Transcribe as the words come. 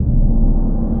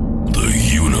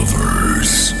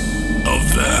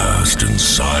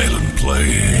silent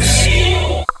place.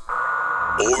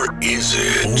 Or is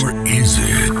it? Or is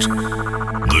it?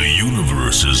 The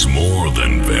universe is more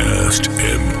than vast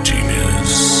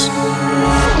emptiness.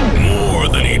 More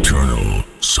than eternal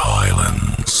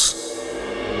silence.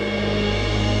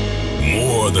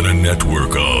 More than a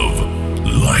network of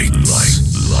lights.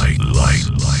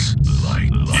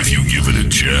 If you give it a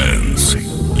chance,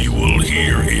 you will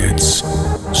hear its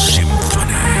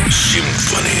symphony. You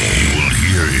will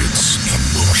hear its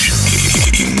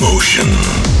emotion.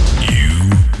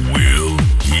 You will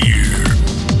hear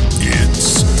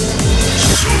its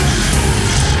soul.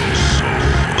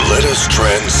 Let us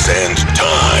transcend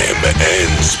time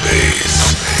and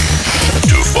space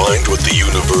to find what the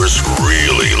universe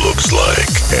really looks like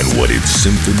and what its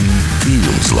symphony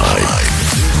feels like.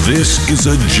 This is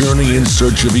a journey in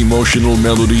search of emotional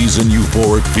melodies and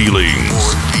euphoric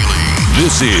feelings.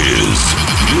 This is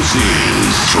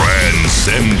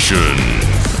Trancescension.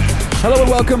 Hello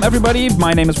and welcome everybody,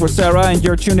 my name is Sarah and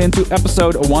you're tuned into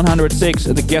episode 106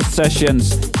 of the Guest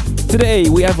Sessions. Today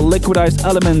we have Liquidized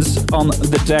Elements on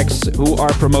the decks who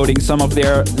are promoting some of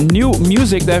their new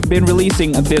music they've been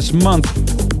releasing this month.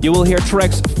 You will hear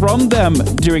tracks from them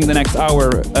during the next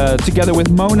hour, together with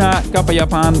Mona, Kappa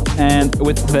Japan and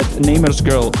with that Namers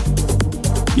Girl.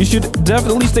 You should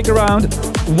definitely stick around,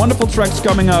 wonderful tracks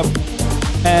coming up.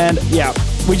 And yeah,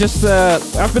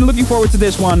 I've been looking forward to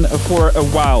this one for a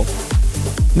while.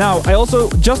 Now, I also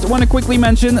just want to quickly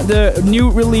mention the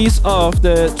new release of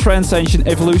the Trancescension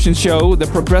Evolution show, the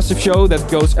progressive show that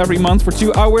goes every month for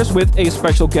 2 hours with a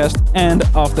special guest, and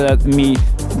after that, me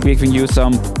giving you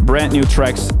some brand new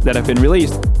tracks that have been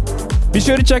released. Be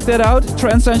sure to check that out,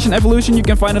 Trancescension Evolution, you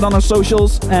can find it on our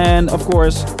socials, and of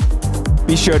course,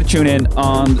 be sure to tune in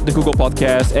on the Google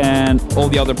Podcast and all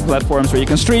the other platforms where you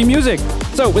can stream music.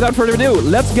 So, without further ado,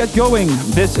 let's get going.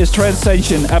 This is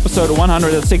Trancescension, episode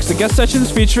 106, the guest sessions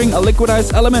featuring a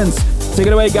Liquidized Elements. Take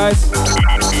it away, guys.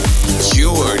 You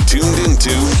are tuned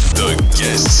into the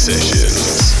Guest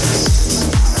Sessions.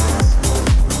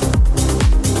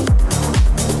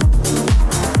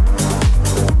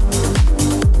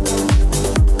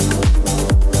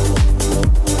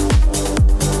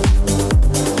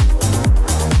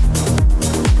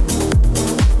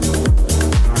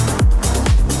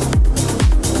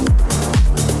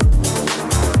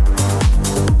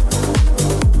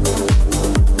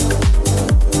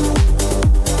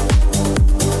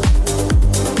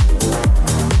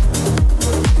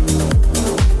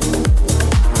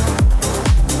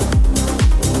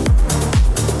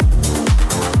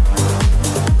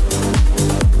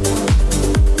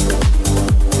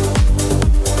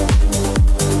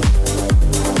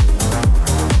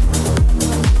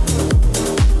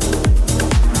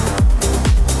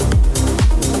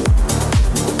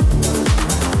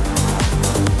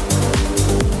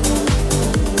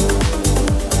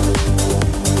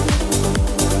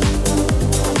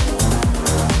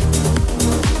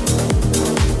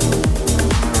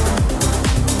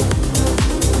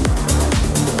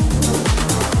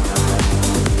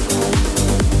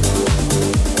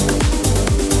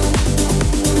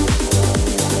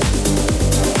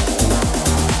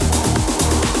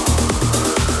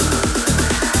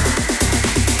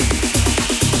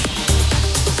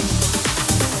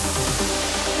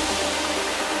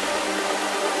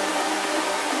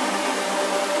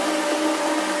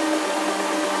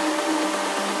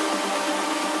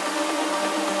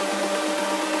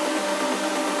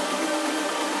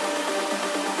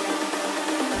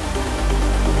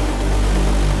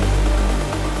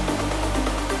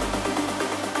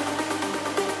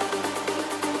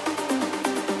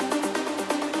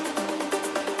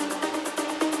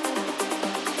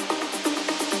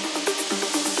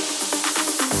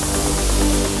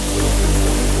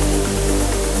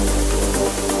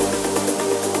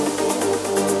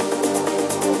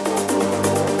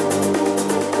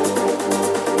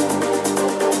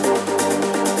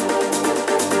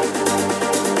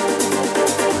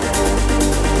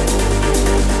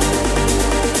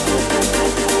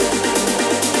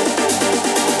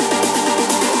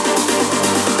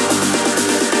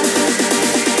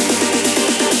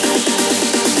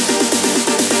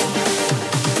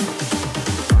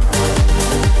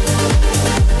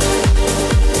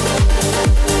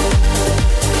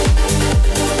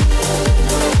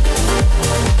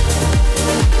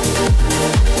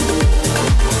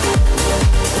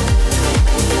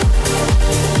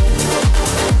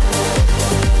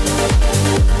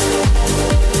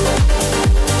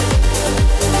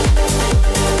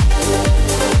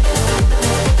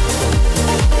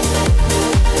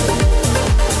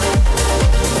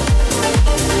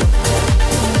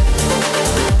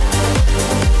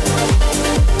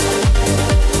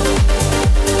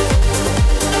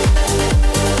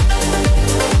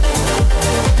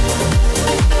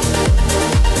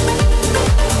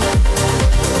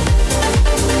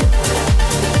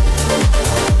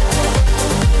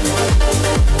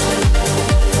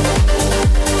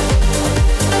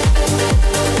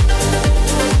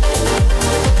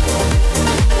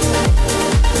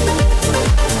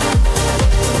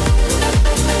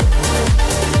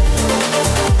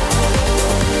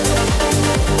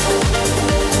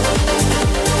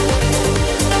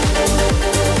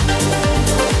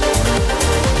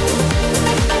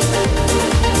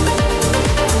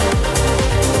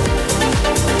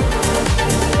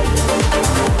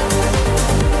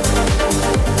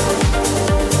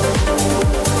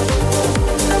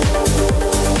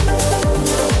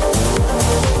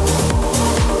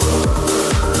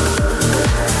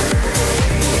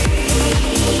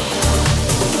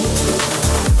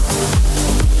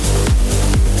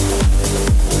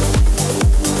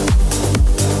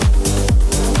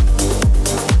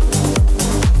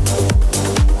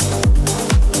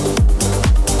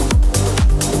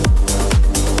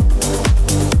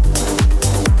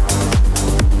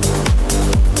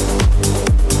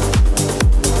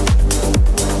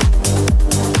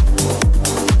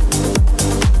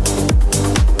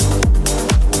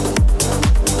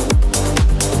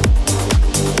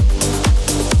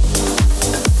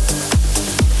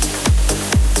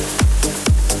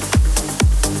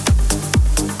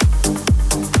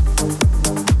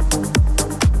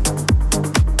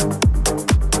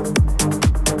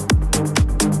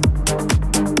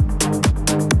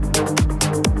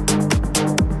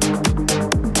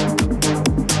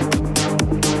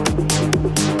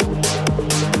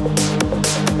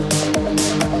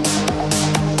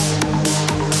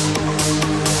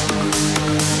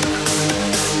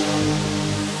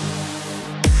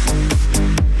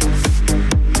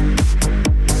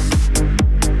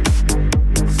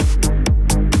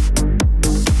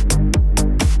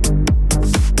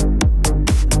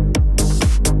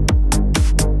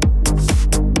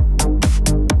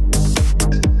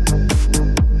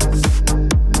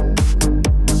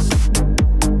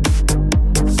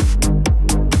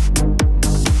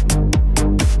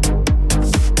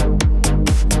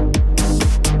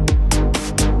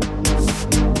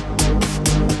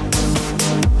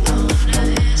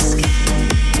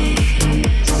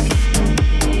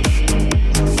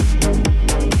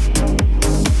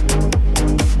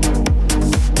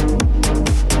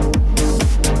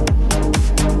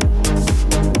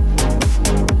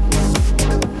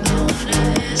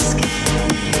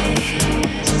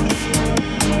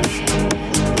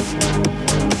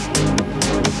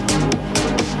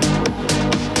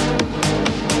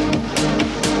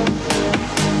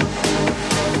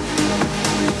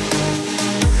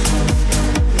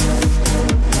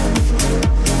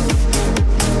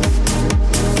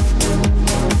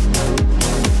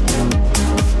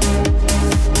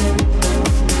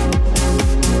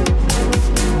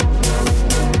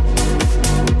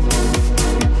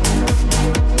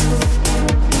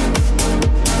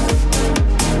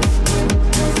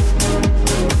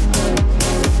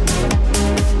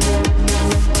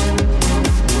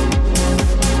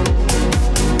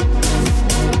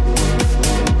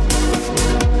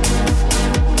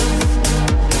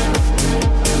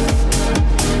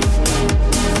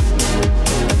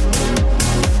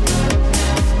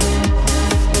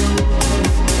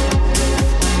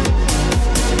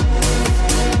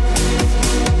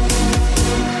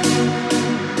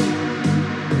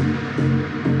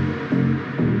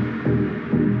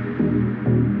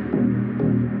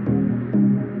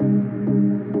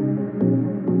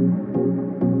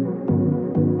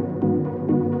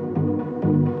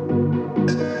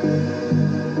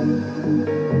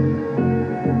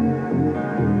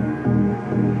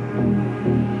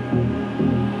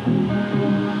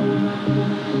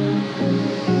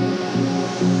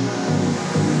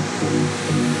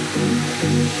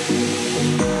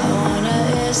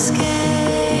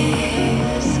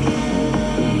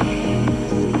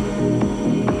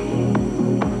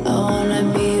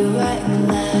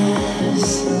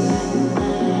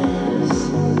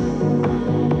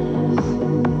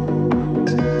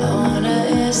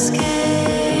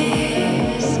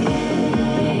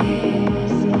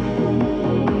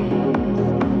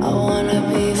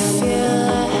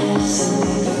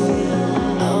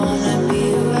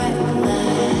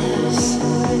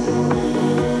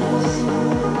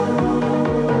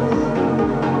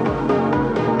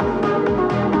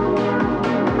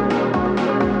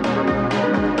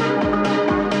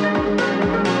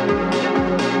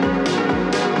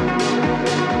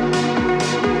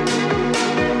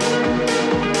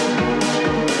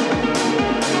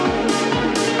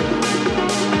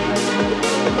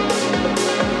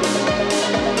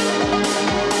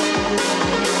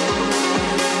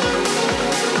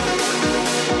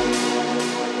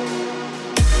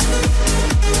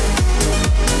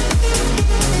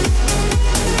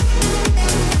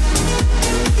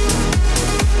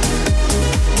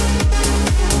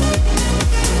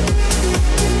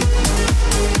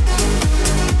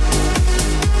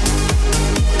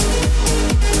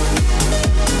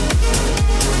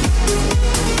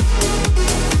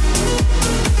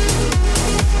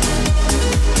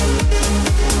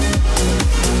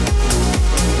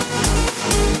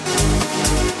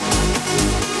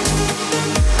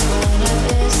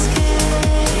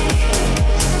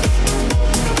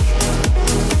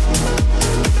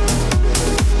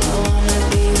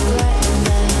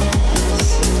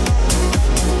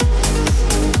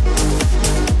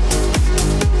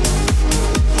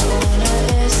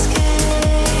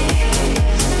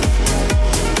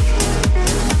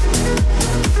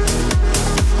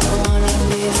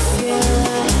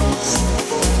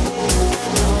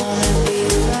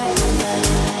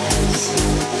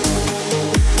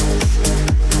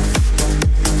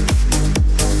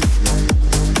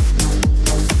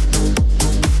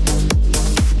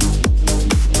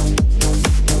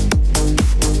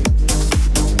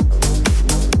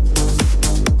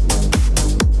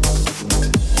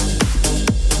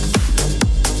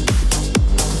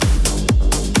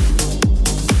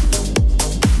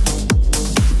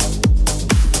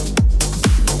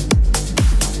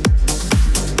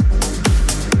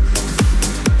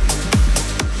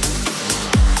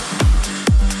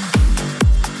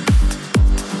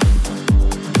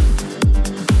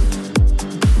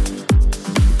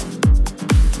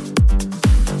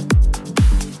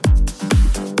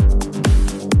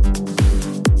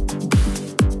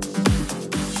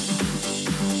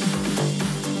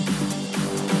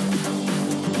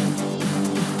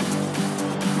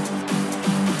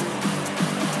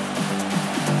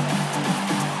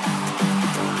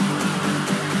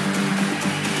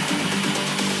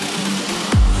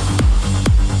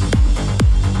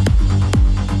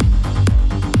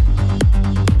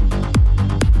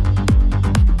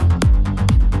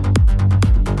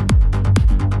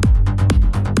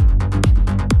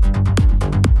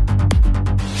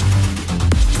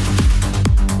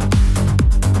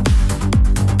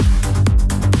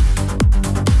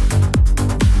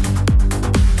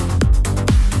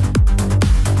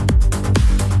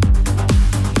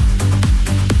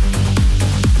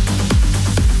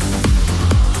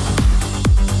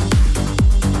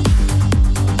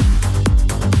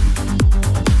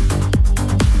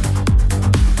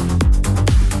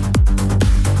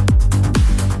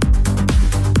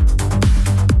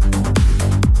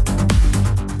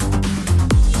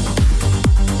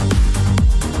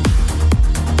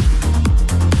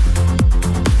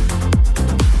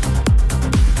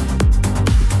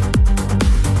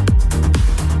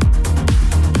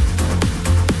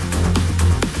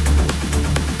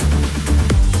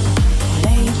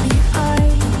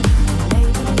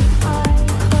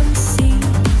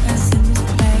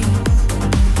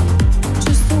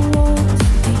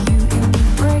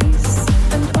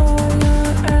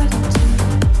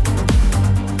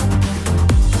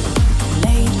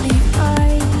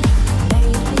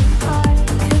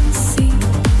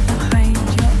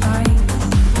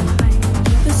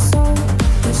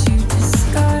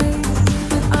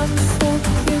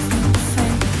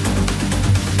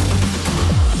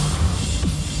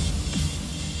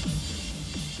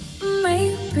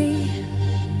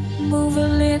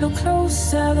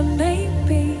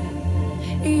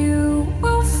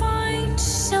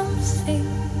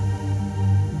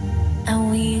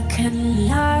 we can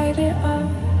light it up.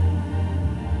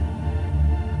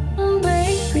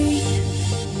 Baby,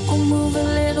 we'll move a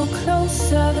little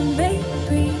closer, then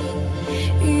baby,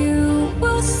 you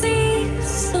will see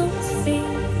something,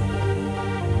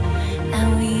 and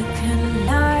we can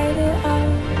light it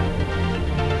up.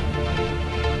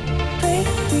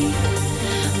 Baby,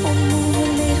 we'll move a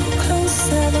little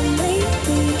closer, then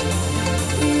maybe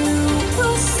you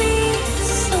will see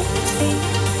something,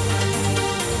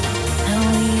 and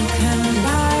we can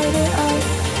light it up,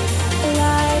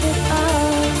 light it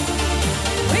up.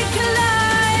 We can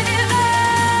light it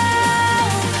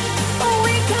up, oh,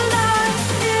 we can light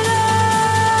it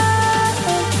up,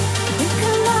 we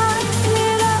can light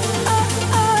it up, we can light it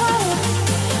up,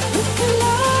 we can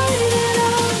light it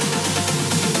up,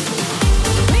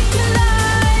 we can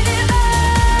light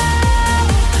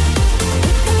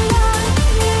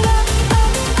it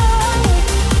up,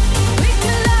 we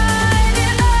can light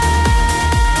it up, we can light it up,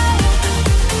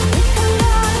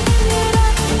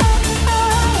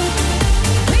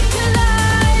 we can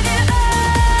light it up, we can light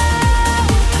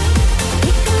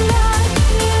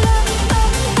it up,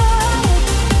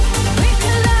 we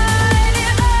can light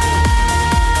it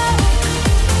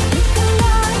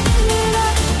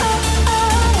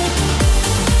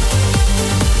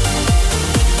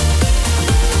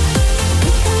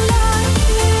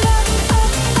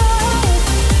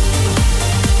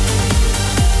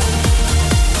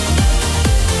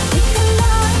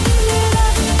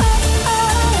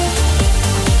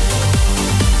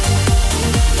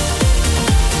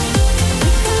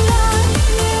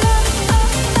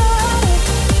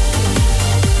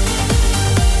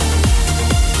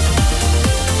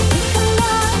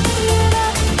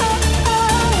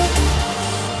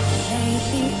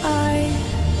Lately I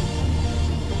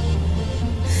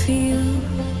feel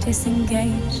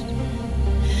disengaged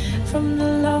from the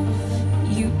love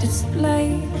you display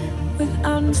with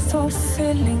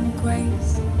unfulfilling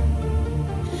grace.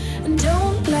 And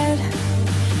don't let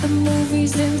the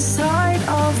movies inside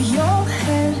of your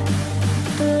head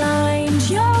blind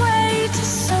your way to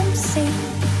something.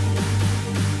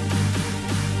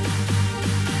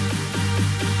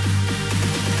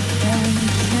 And we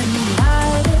can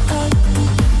light it up,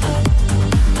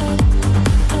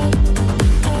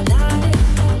 light it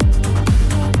up.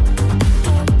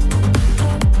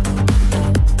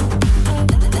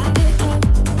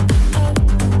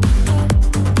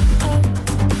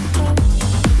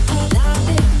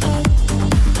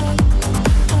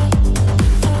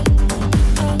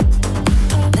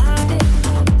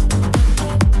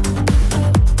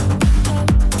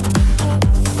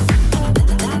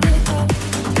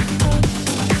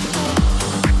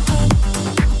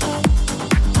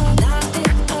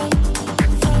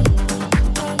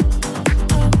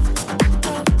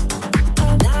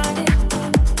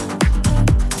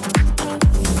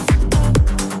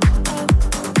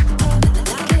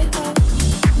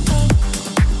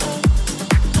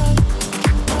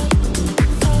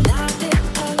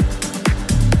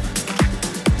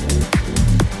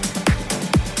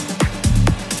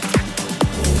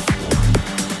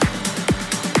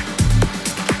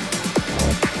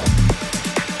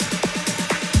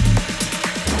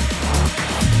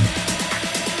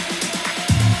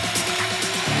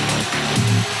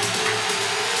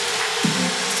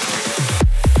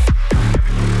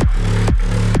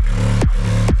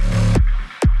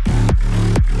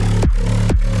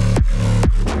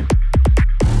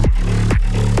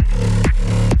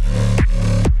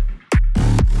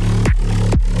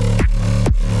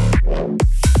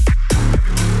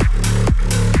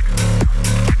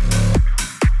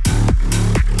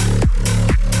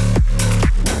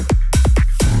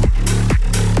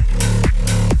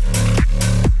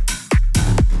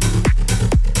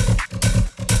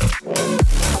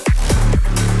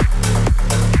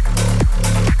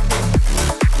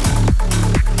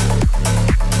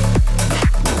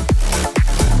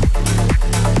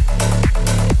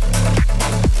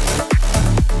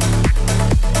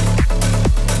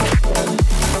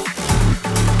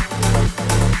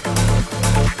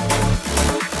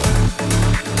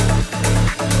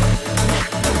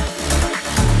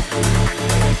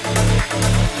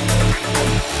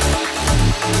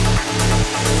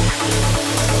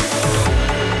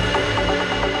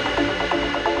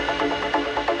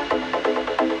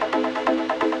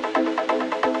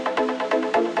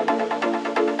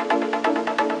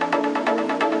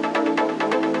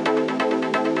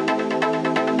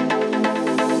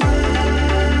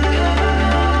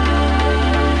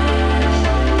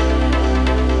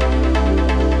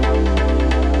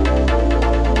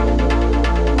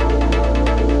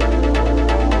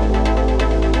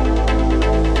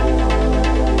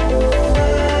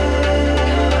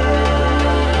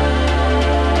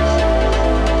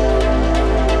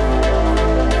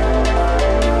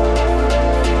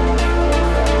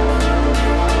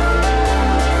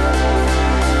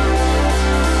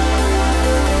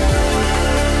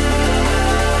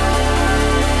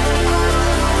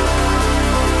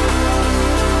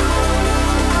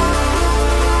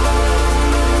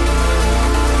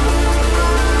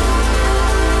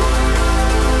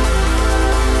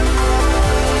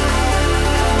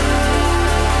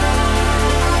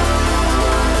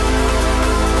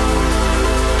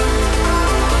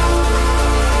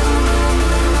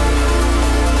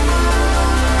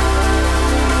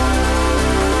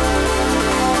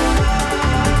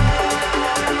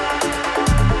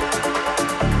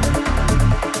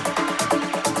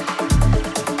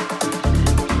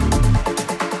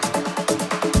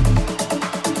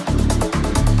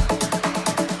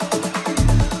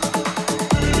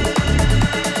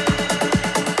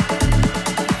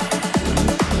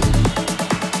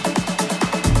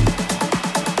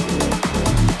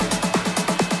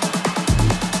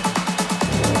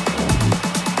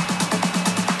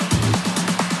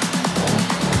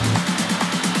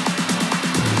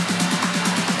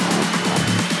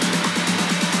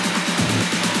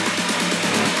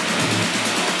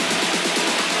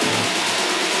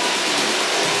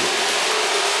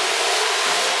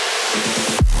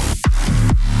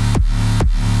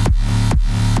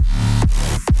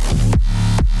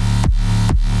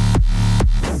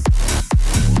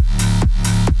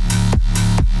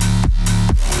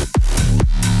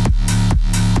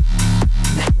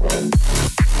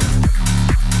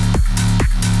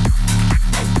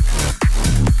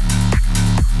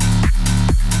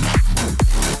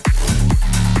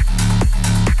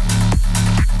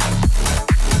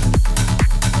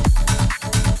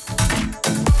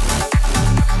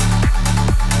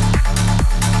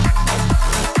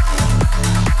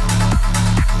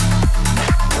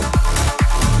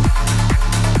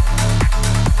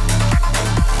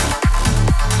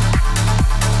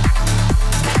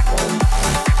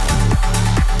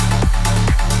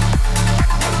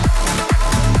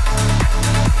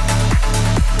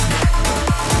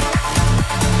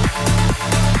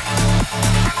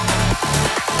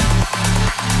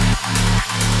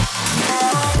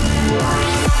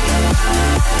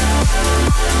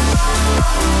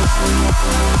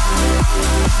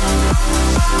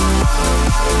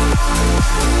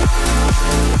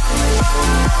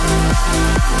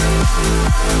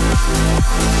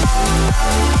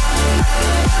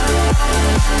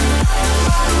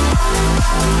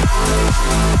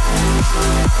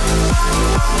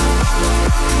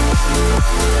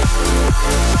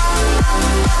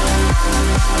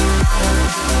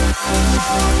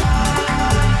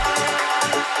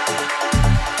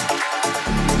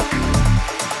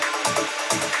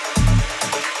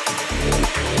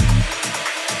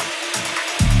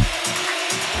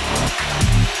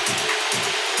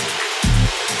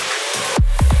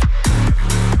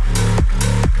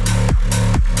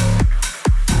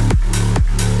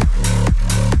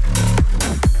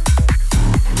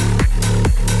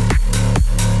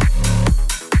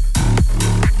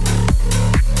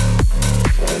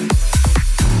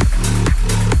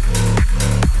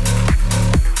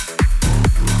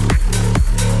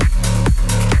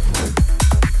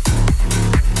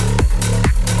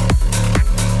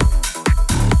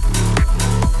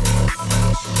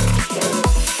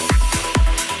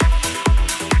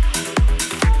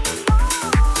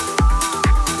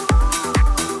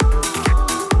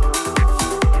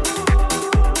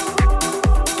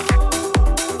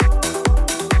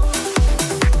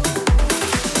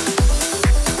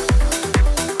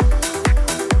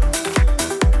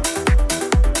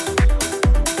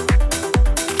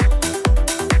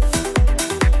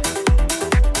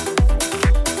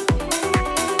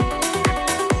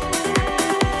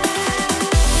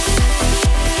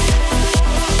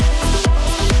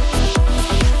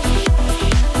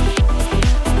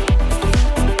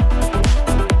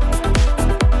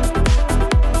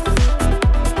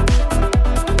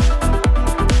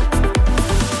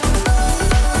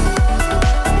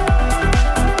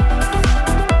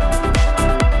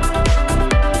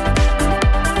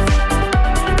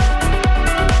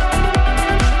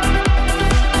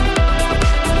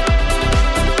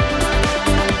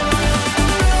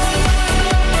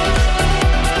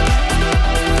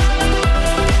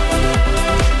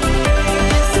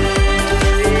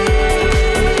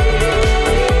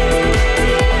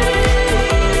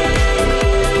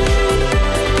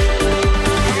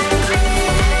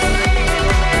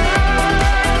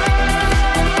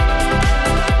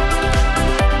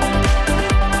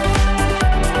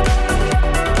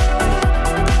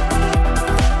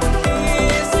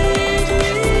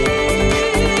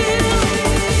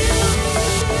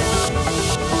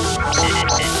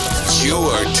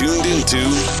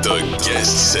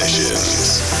 Guest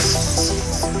Sessions.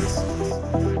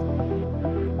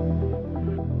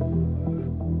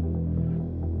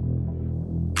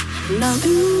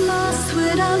 Nothing lost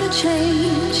without a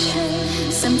change.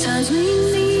 Sometimes we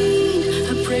need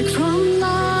a break from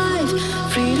life.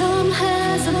 Freedom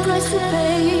has a price to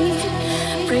pay.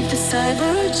 Break the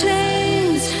cyber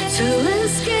chains to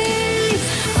escape.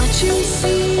 What you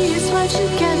see is what you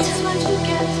get.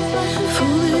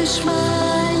 Foolish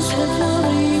minds have no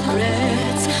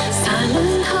regrets.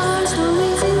 Silent hearts, no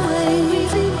easy way.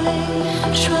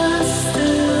 Trust the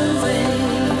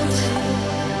wait.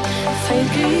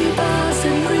 Fake bars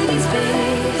and breathing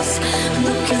space.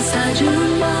 Look inside your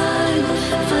mind,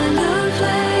 find a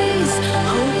place.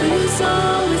 Hope is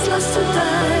always lost to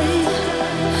die.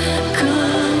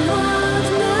 Come what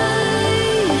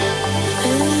may,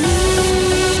 and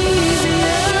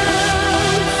easier.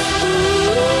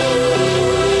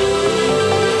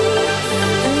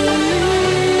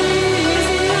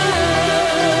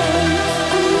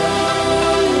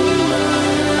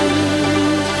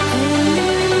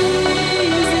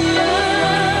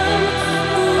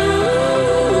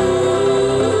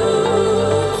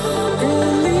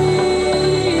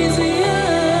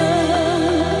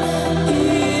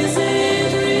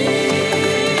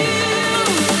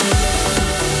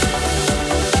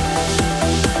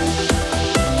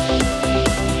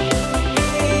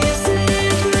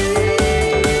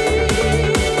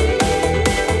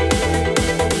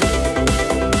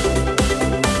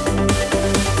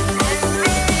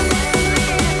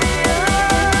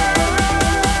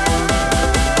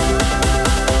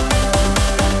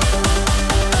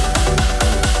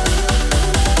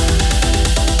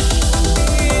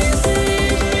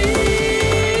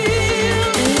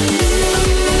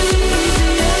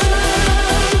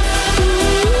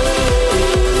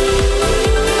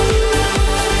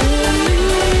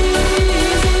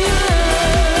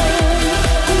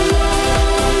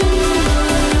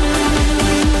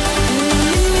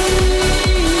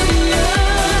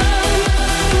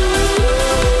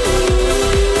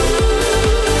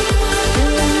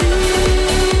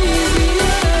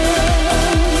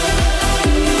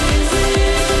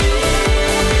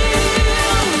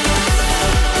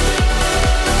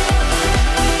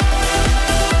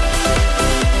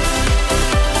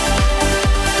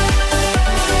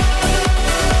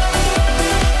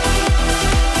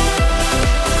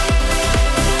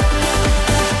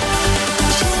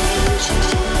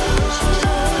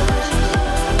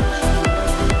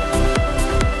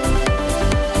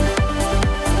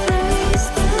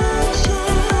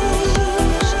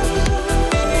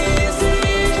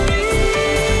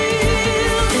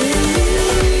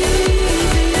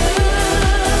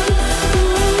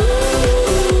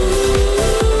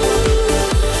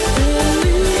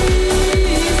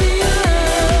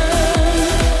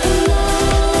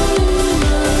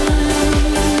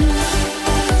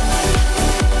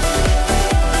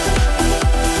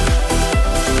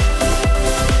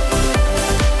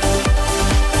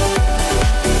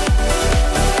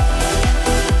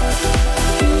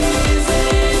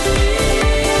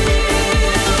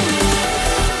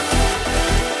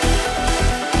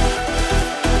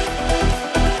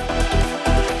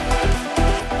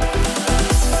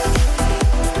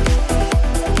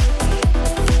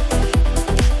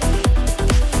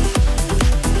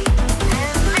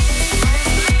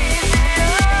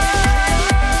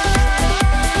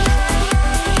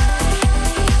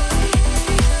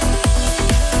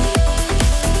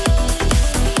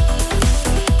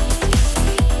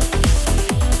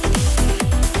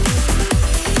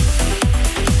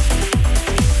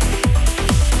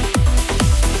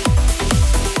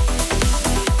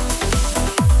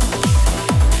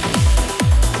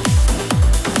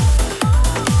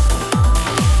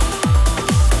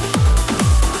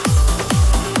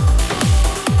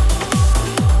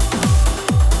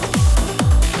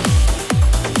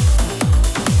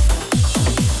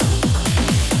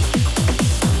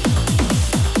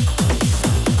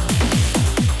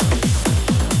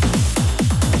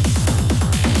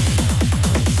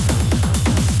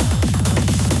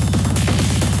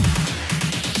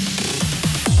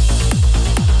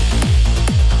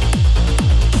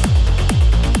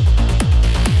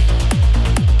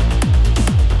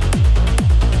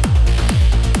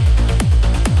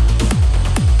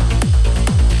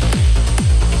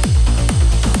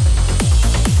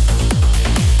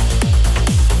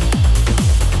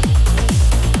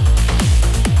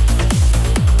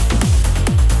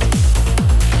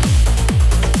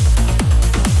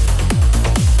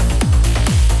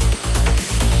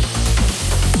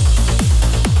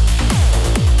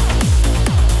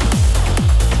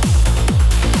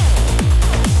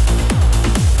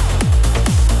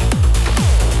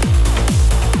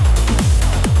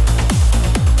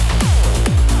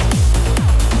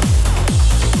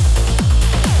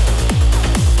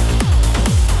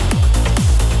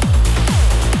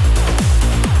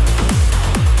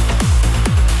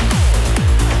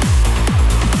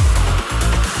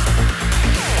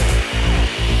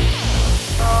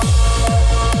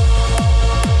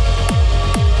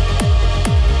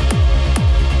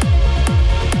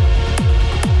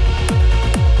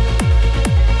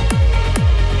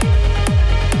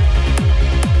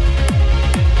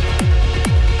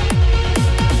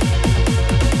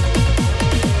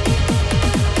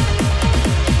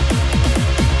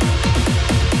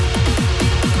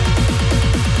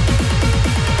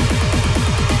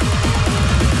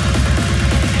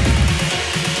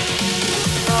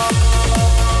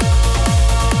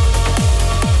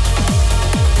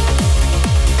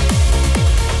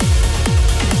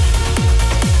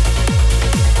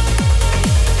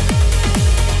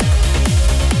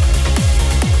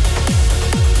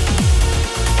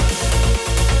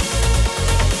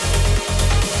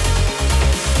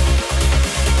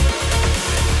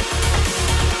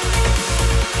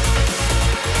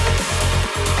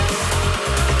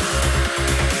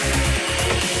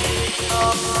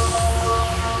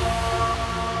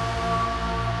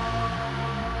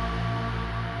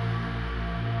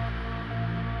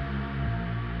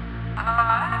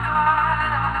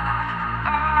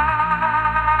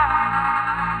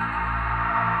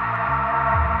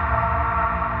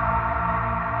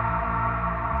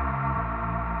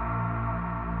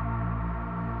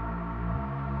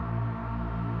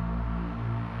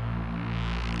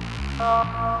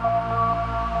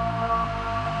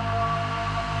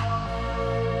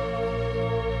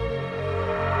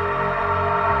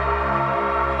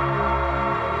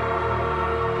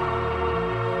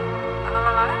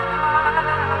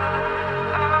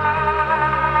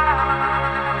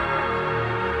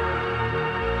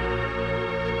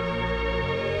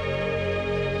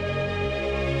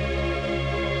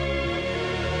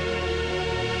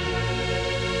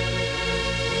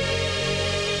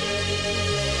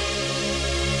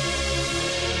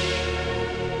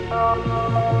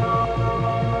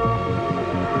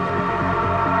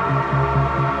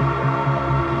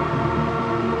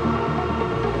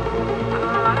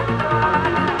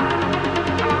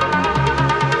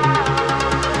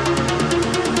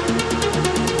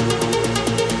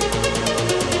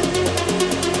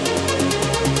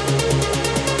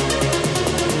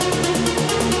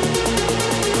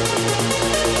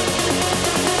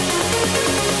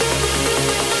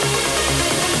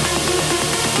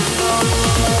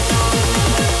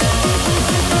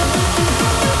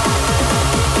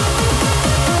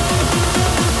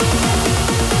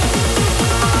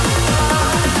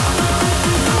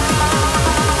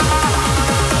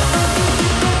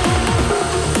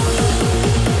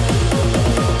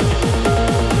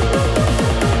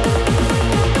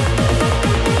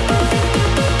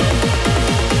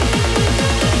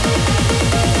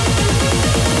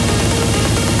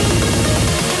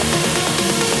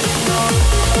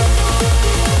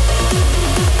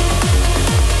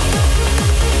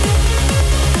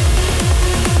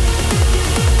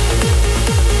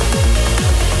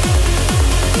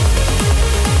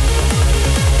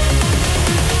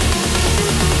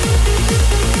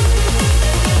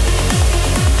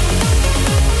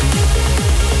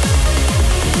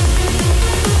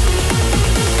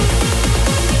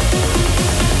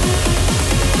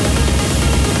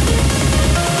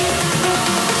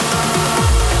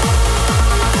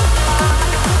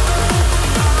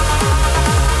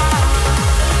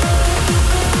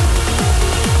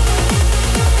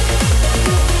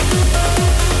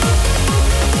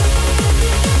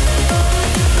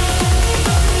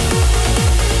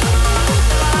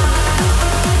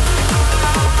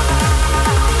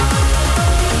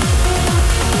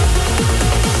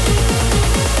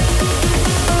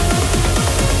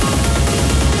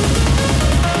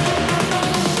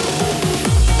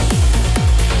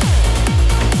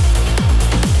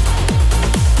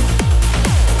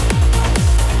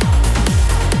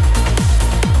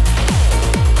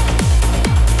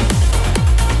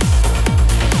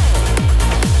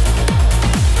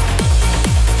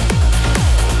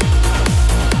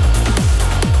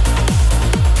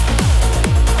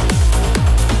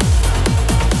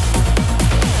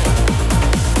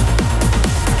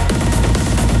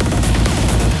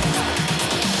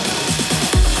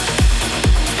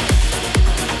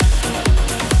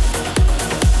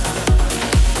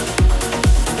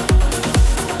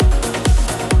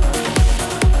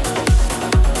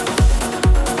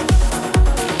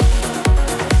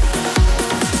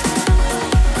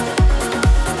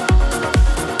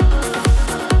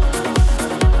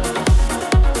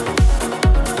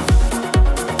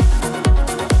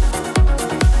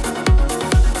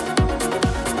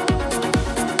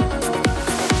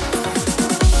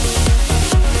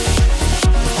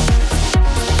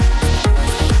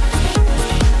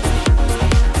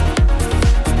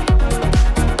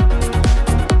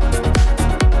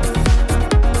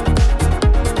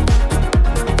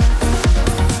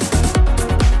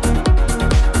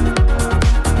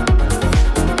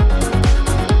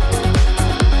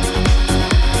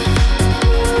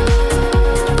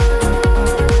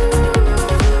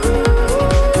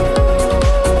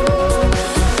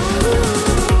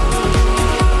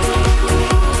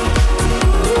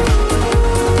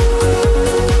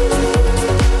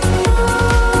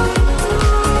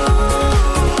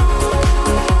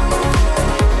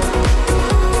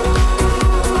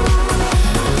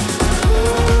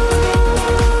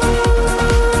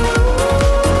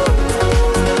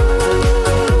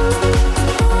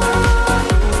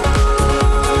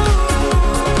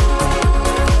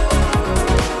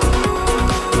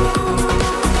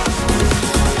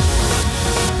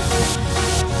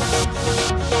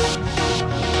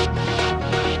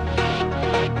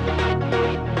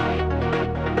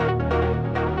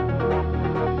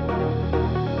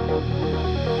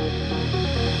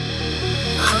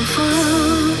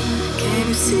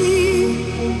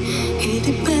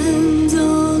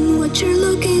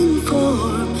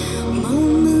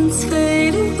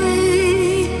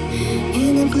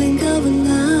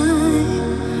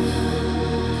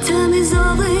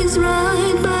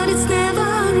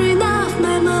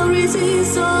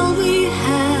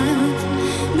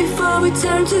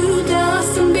 turn to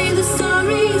dust and be the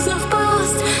stories of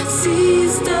past.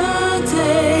 Seize the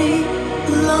day,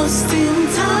 lost in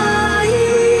time.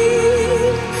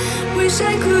 Wish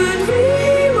I could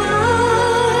rewind.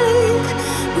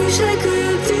 Wish I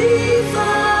could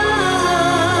define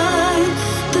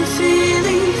the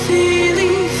feeling,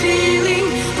 feeling, feeling.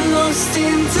 Lost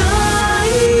in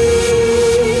time.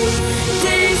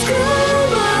 Days go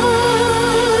by,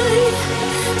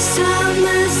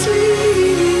 soundlessly.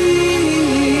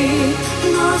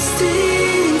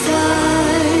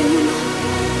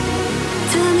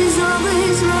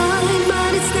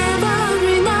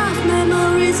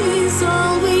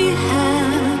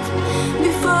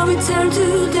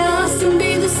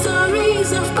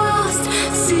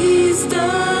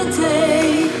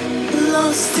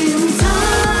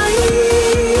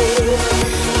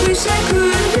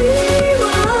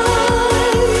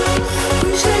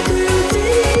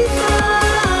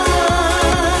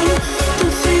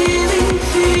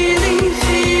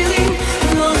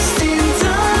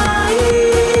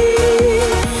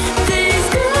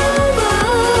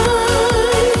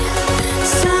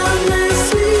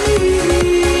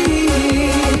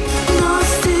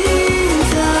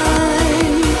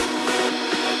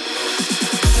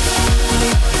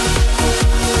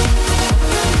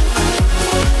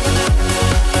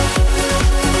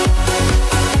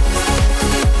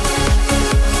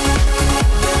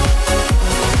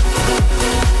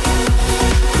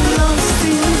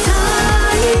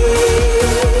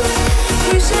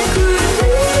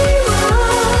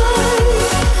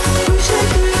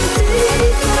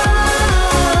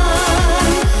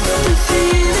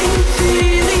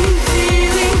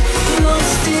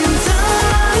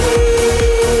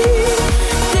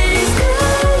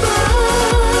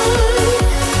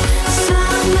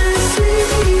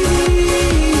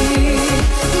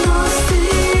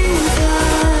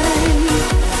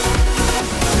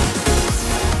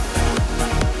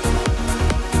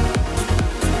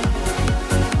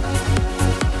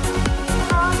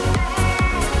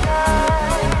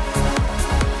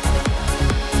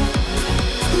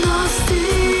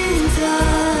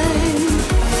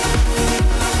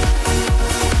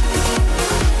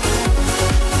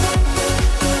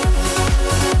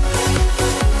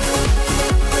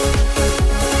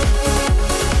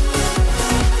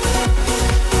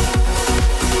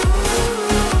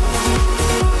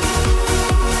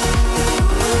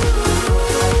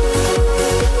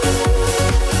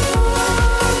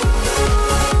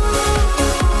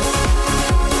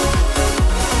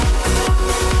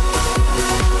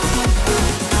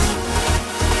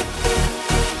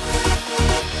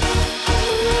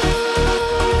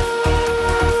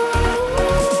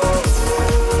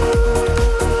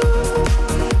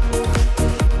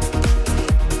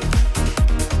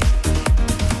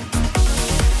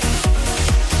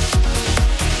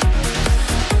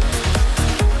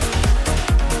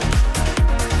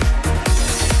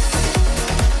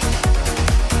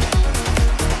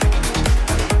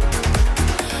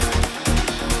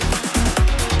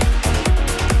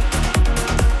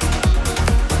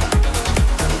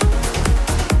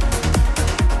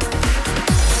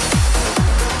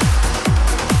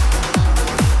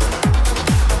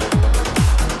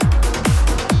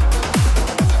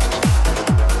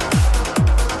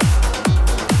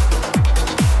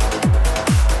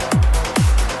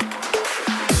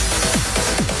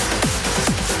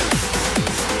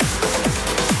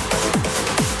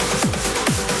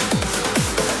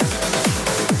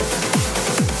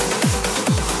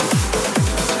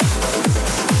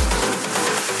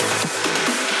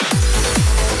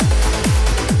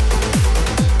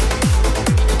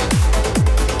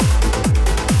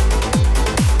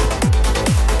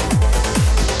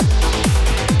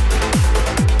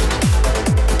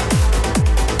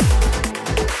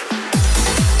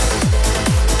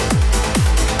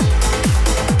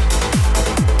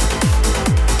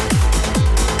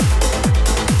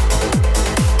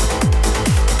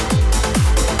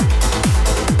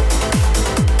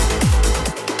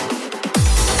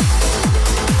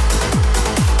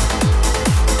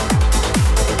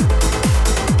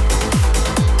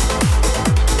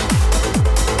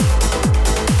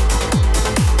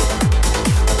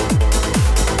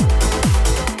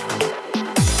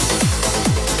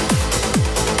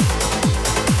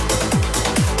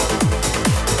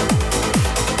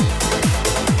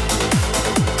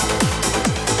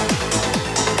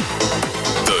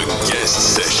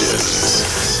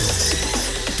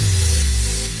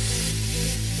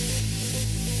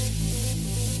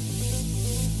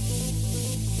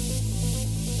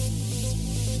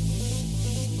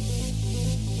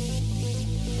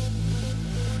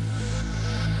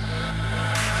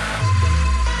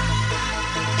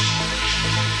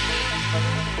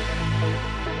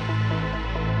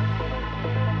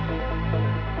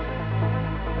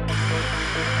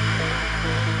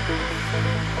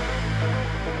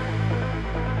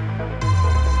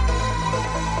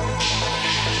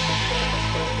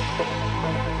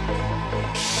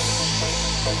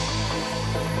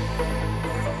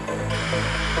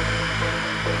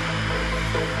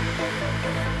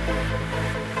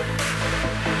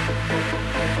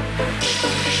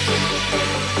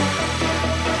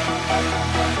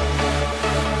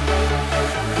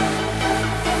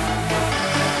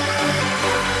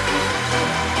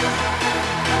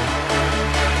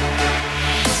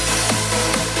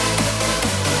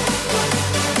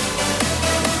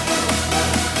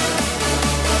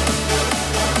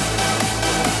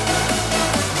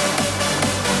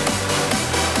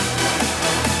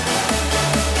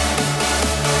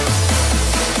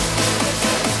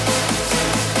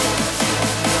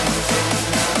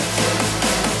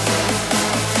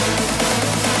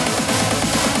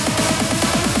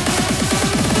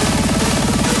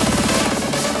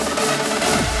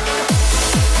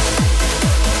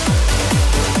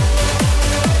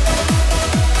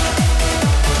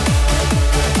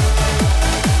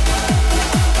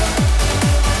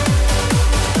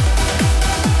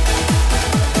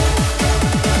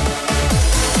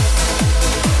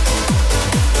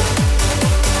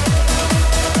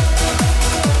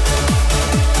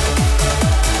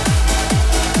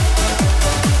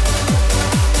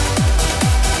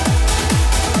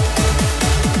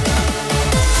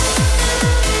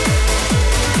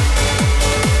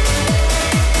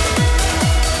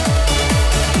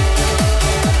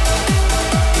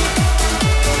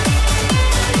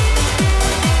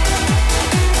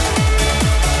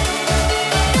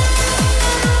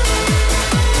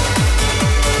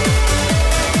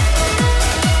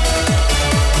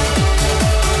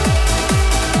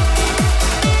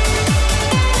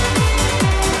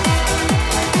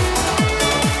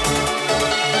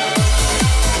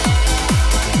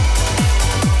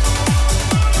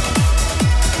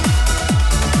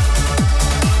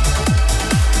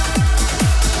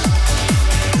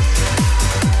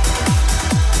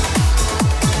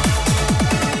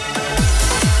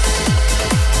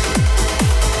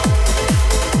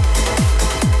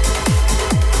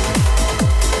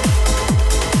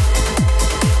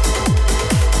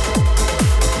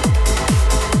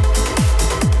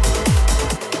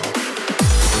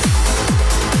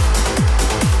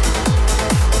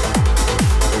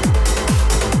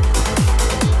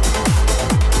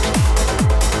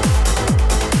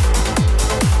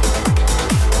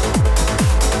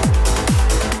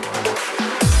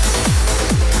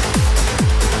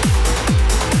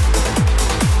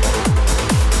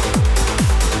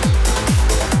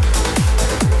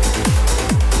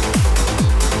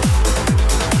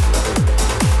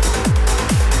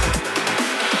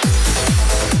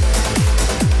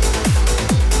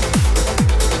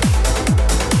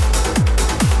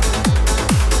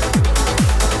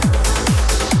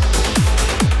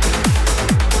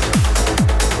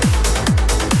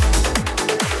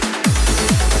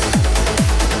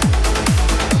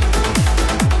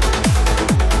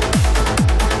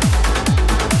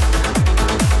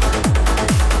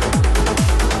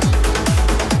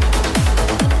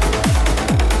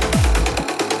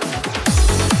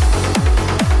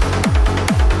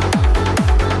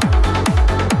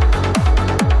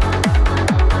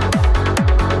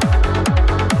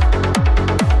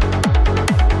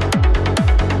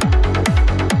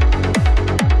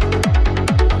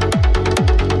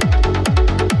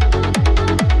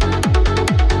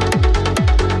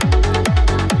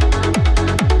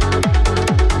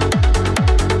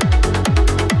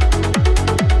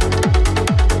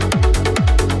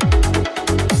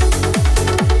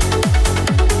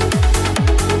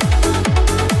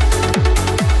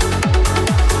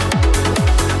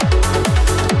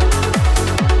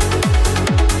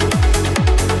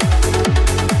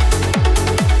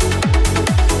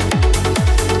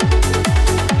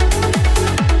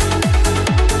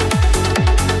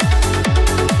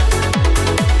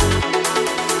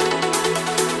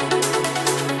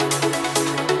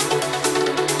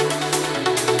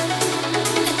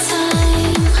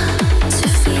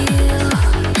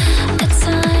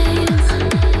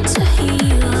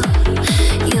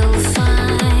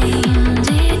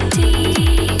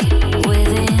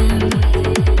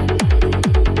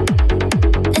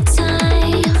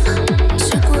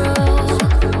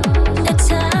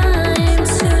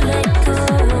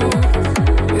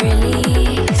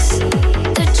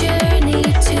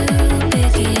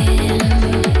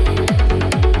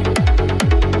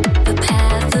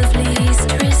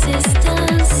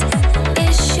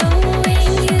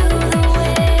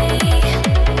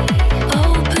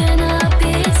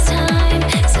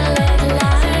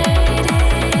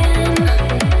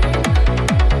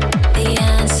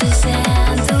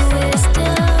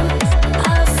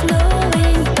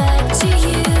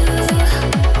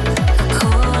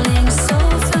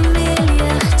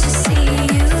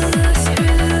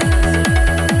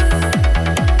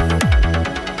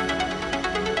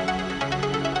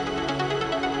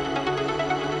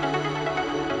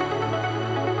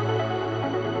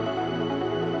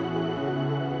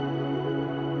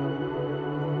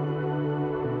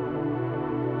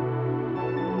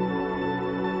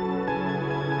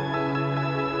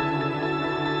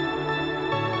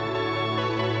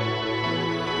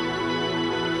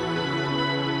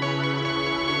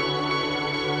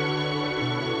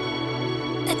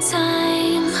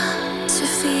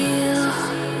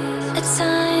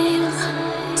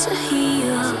 to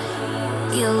heal,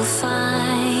 you'll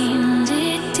find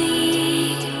it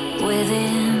deep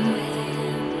within.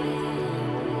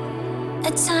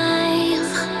 A time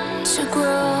to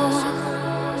grow,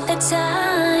 a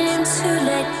time to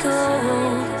let go,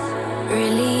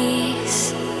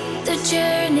 release the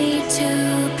journey to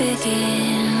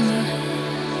begin.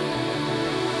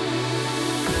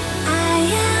 I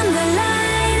am the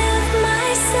light of my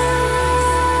soul.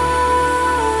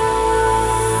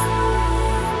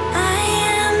 I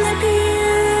am the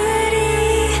beauty.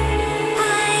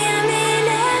 I am in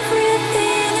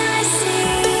everything I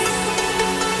see.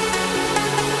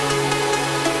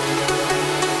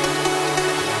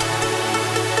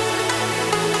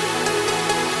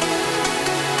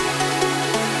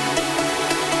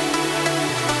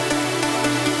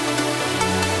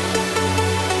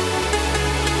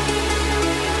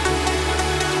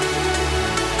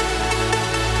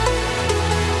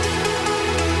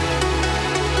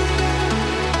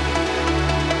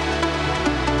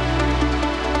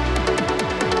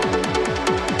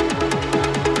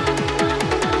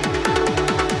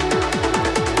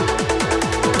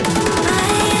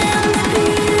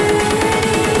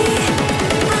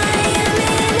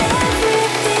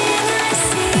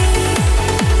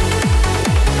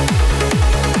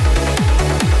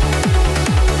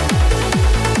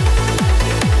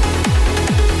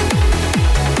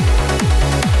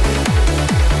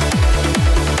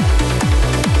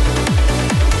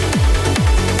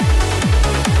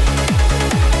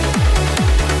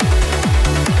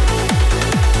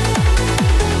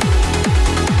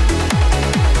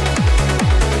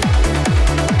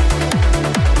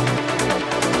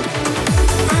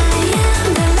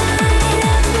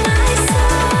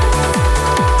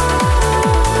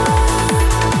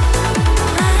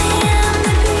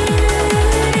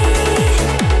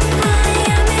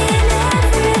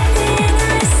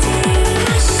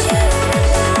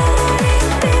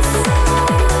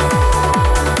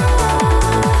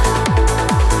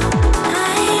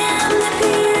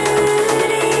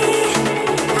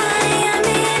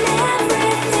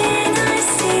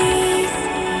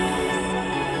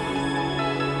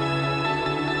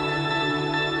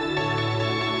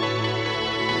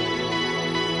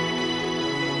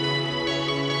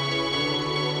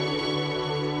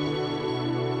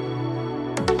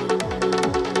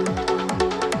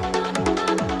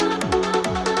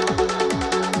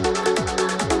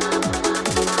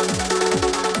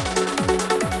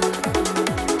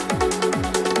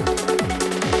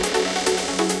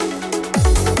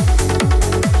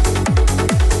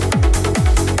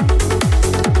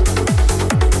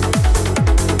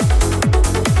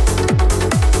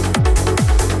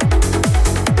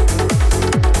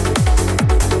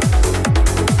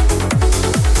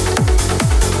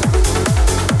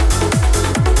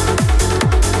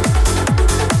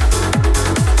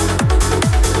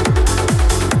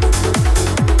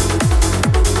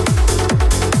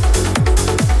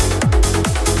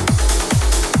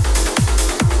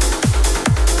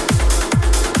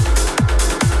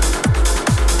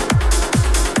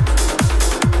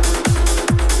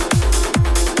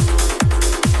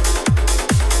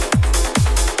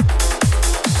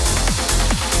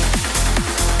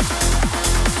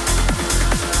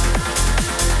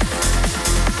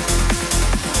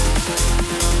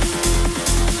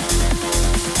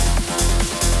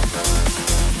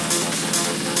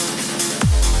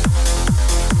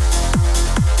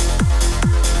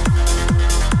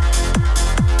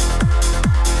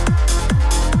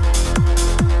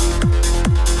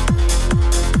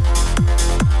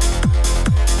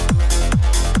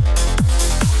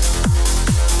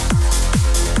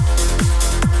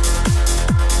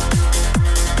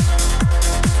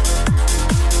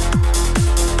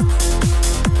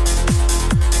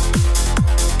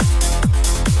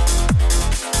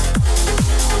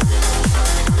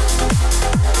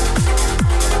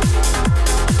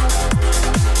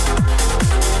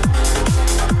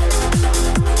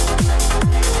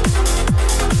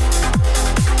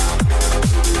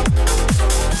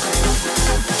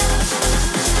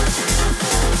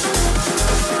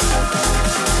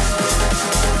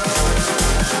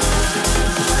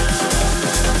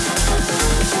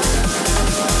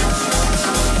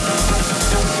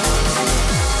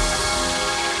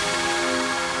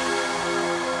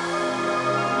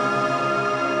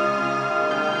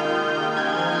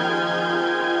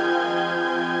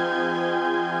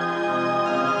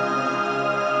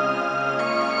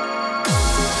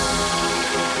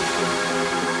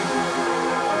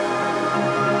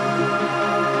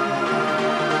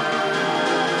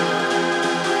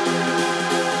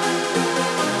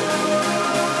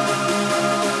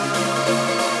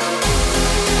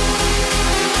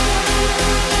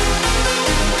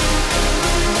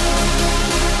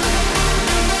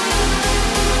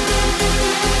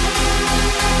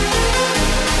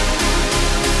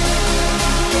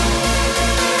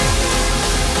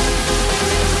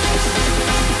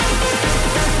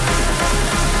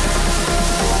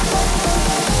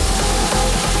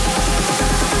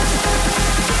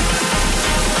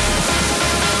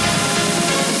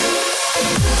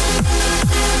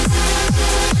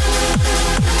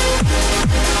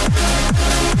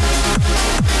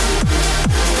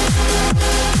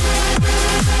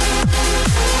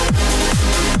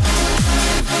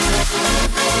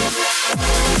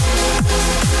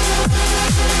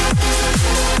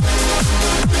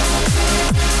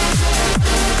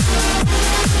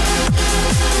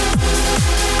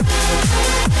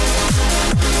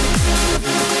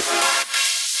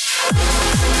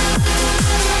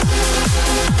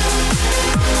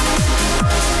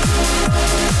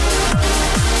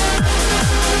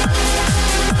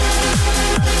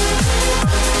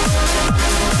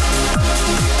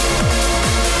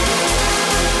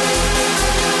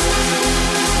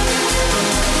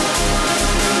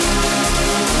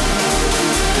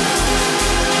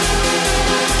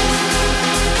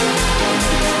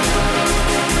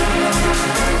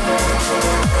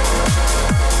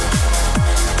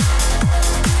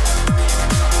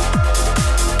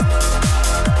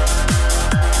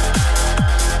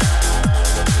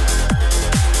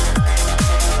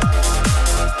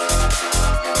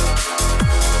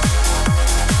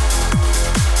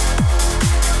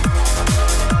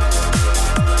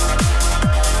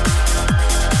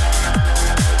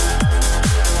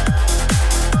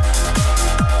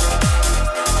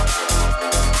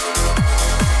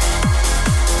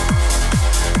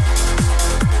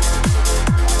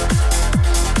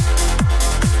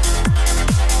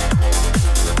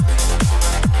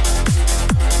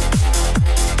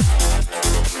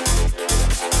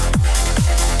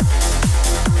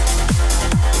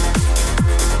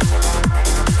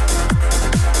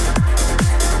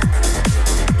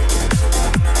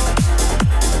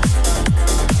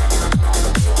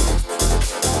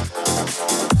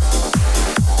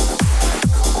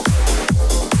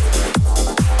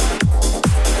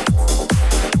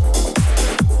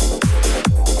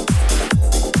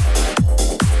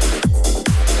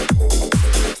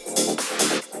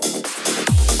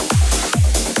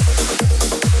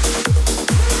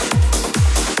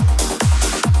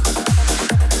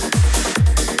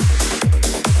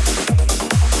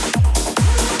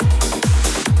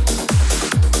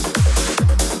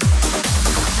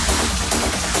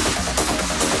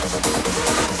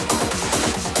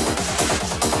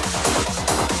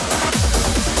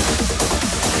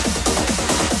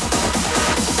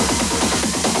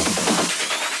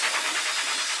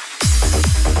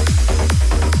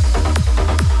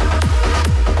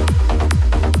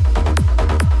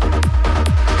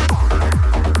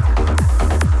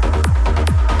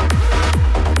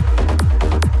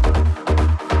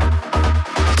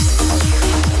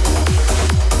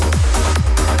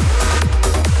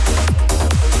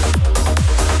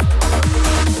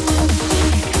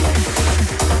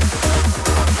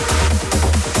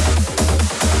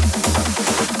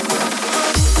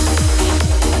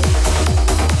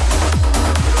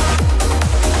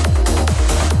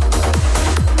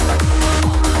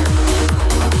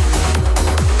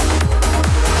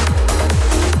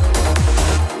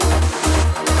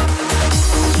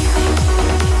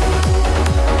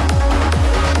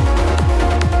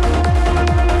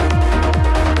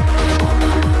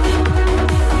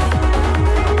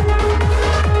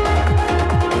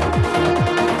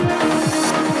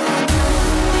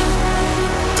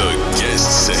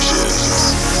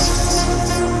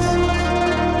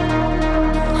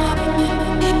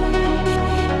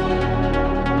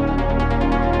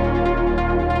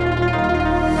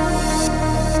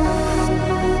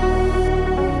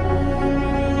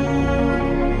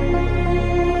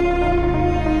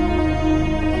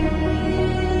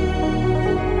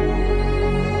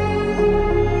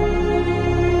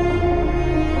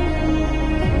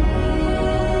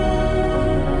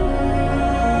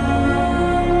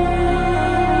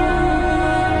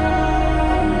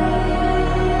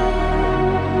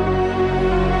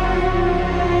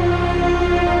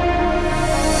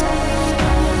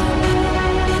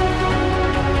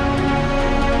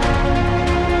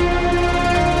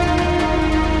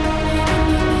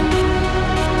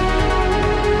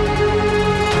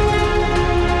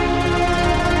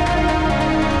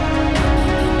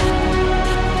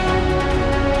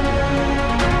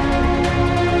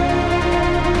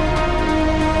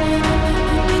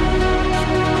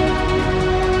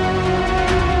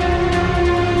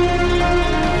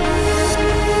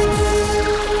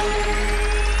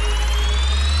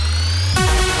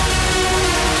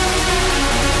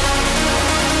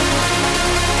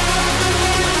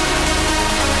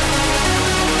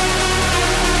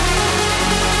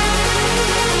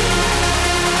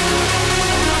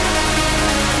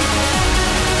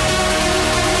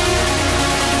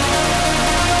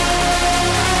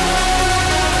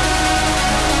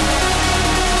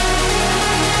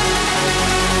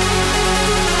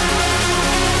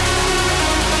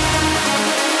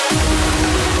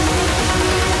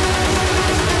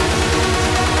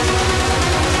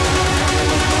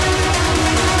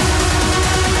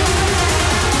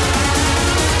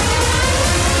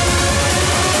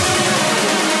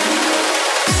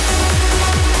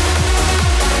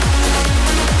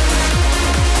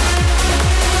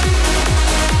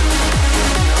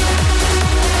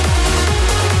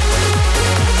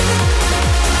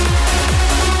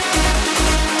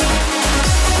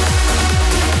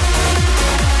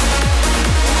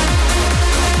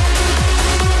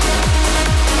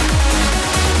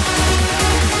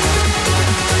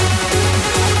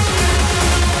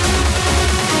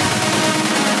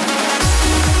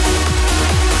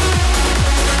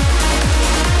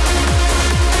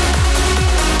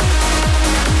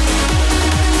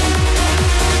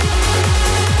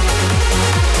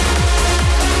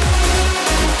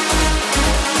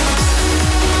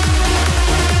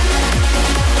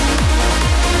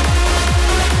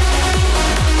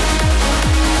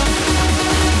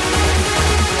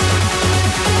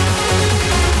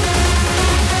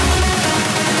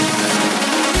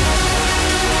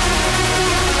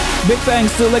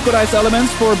 thanks to Liquidized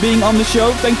Elements for being on the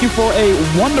show. Thank you for a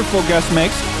wonderful guest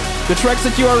mix. The tracks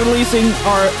that you are releasing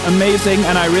are amazing,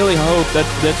 and I really hope that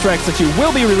the tracks that you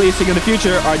will be releasing in the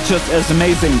future are just as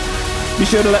amazing. Be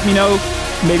sure to let me know.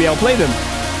 Maybe I'll play them.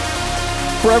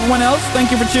 For everyone else, thank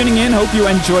you for tuning in. Hope you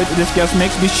enjoyed this guest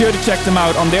mix. Be sure to check them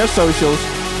out on their socials.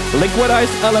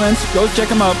 Liquidized Elements, go check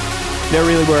them up. They're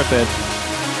really worth it.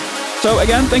 So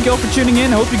again, thank you all for tuning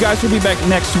in. Hope you guys will be back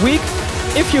next week.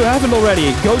 If you haven't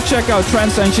already, go check out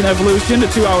Trancescension Evolution, the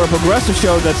 2-hour progressive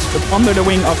show that's under the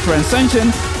wing of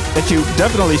Trancescension, that you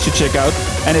definitely should check out,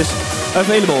 and is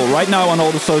available right now on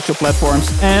all the social platforms,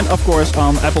 and of course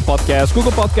on Apple Podcasts,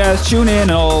 Google Podcasts, TuneIn,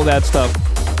 and all that stuff.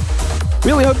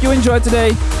 Really hope you enjoyed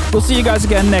today. We'll see you guys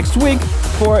again next week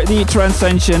for the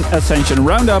Trancescension Ascension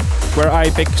Roundup, where I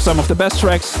pick some of the best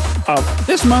tracks of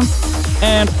this month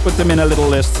and put them in a little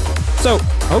list. So,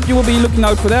 hope you will be looking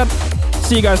out for that.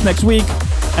 See you guys next week,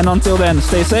 and until then,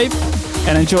 stay safe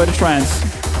and enjoy the trance.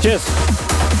 Cheers!